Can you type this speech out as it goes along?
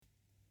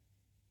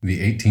The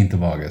 18th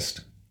of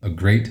August, a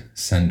great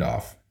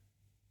send-off.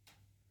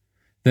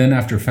 Then,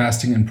 after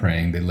fasting and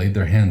praying, they laid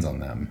their hands on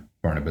them,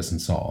 Barnabas and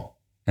Saul,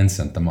 and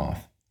sent them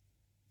off.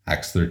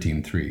 Acts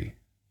 13:3.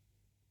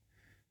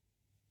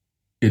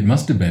 It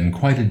must have been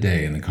quite a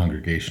day in the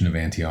congregation of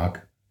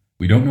Antioch.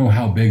 We don't know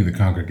how big the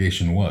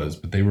congregation was,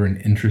 but they were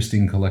an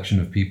interesting collection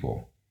of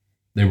people.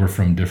 They were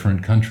from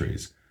different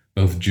countries,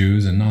 both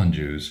Jews and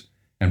non-Jews,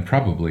 and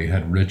probably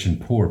had rich and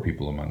poor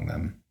people among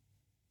them.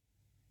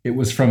 It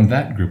was from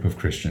that group of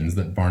Christians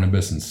that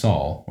Barnabas and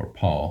Saul, or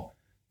Paul,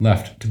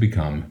 left to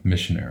become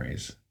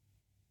missionaries.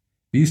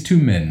 These two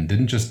men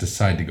didn't just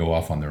decide to go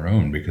off on their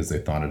own because they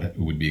thought it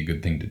would be a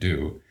good thing to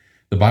do.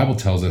 The Bible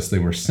tells us they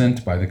were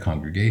sent by the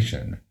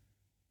congregation.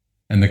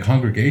 And the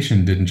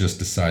congregation didn't just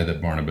decide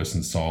that Barnabas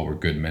and Saul were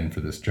good men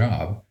for this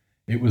job.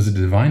 It was a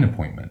divine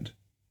appointment.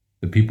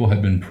 The people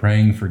had been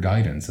praying for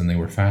guidance and they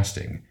were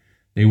fasting.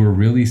 They were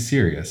really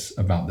serious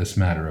about this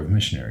matter of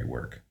missionary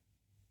work.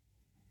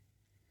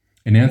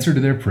 In answer to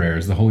their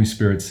prayers, the Holy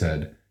Spirit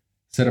said,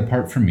 "Set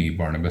apart for me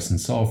Barnabas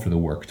and Saul for the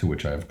work to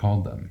which I have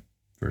called them."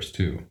 Verse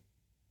 2.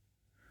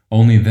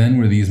 Only then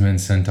were these men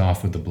sent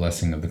off with the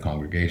blessing of the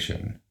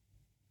congregation.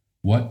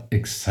 What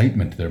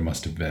excitement there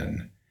must have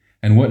been,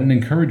 and what an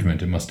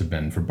encouragement it must have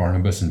been for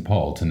Barnabas and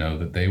Paul to know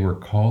that they were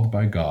called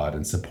by God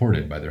and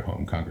supported by their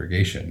home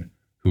congregation,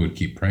 who would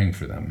keep praying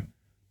for them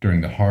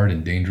during the hard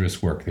and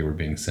dangerous work they were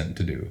being sent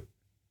to do.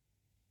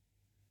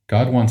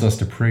 God wants us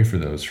to pray for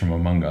those from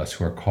among us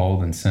who are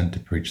called and sent to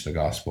preach the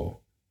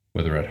gospel,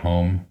 whether at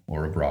home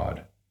or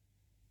abroad.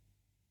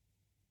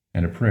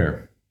 And a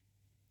prayer.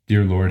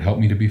 Dear Lord, help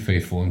me to be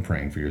faithful in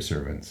praying for your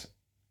servants.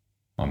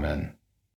 Amen.